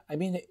I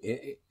mean,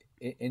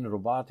 in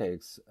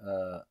robotics,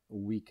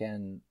 we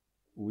can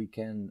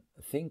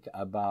think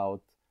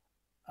about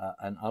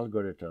an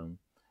algorithm,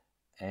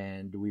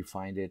 and we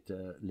find it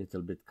a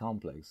little bit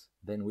complex.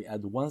 Then we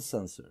add one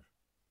sensor,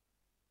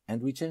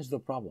 and we change the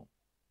problem.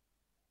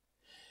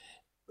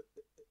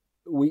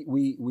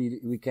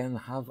 We can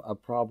have a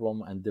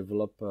problem and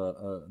develop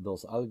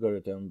those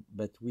algorithms,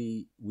 but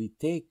we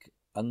take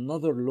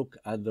another look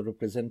at the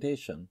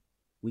representation,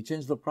 we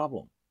change the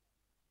problem.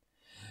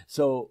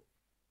 So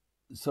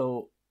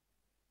so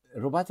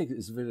robotics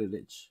is very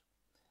rich,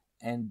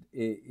 and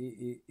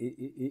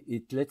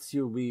it lets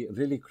you be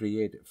really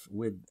creative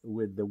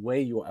with the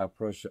way you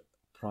approach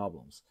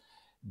problems.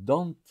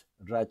 Don't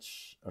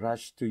rush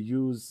to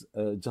use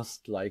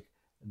just like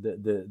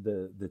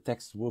the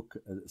textbook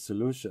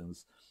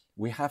solutions.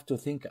 We have to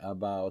think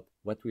about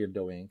what we are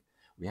doing.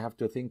 We have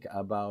to think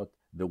about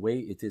the way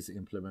it is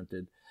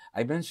implemented.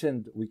 I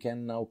mentioned we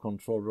can now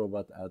control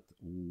robot at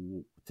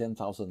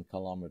 10,000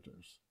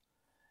 kilometers.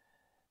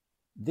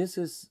 This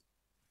is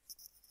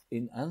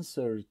in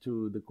answer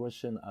to the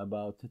question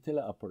about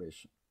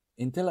teleoperation.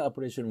 In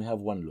teleoperation, we have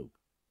one loop.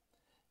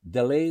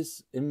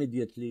 Delays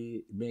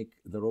immediately make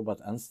the robot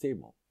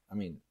unstable. I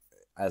mean,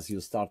 as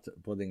you start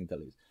putting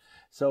delays.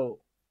 So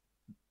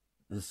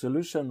the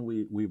solution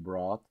we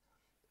brought,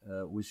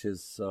 which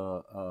is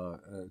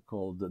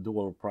called the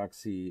dual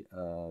proxy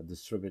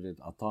distributed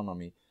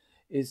autonomy,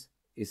 is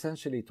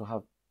essentially to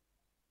have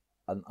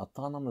an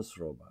autonomous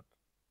robot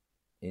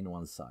in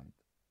one side.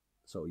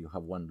 So you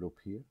have one loop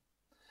here,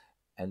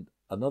 and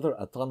another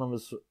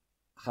autonomous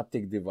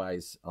haptic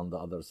device on the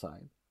other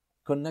side,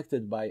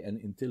 connected by an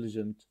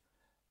intelligent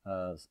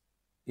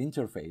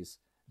interface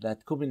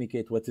that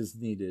communicate what is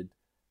needed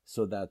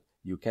so that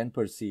you can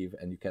perceive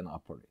and you can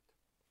operate.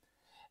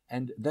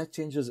 And that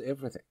changes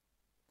everything.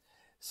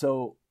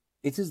 So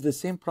it is the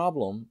same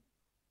problem,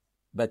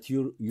 but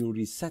you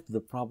reset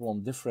the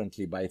problem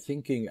differently by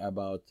thinking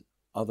about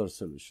other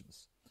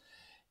solutions.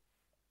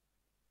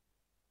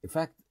 In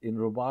fact, in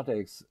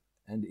robotics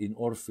and in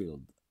our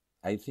field,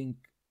 I think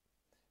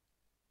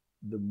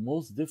the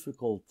most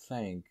difficult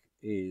thing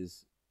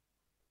is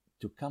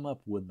to come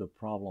up with the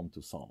problem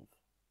to solve.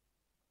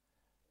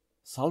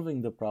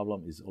 Solving the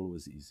problem is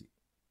always easy,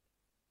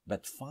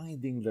 but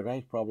finding the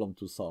right problem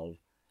to solve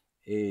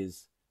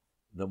is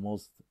the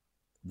most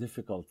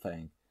difficult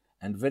thing.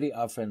 And very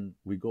often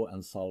we go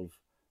and solve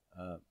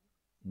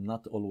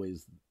not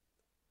always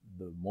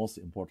the most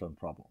important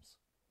problems.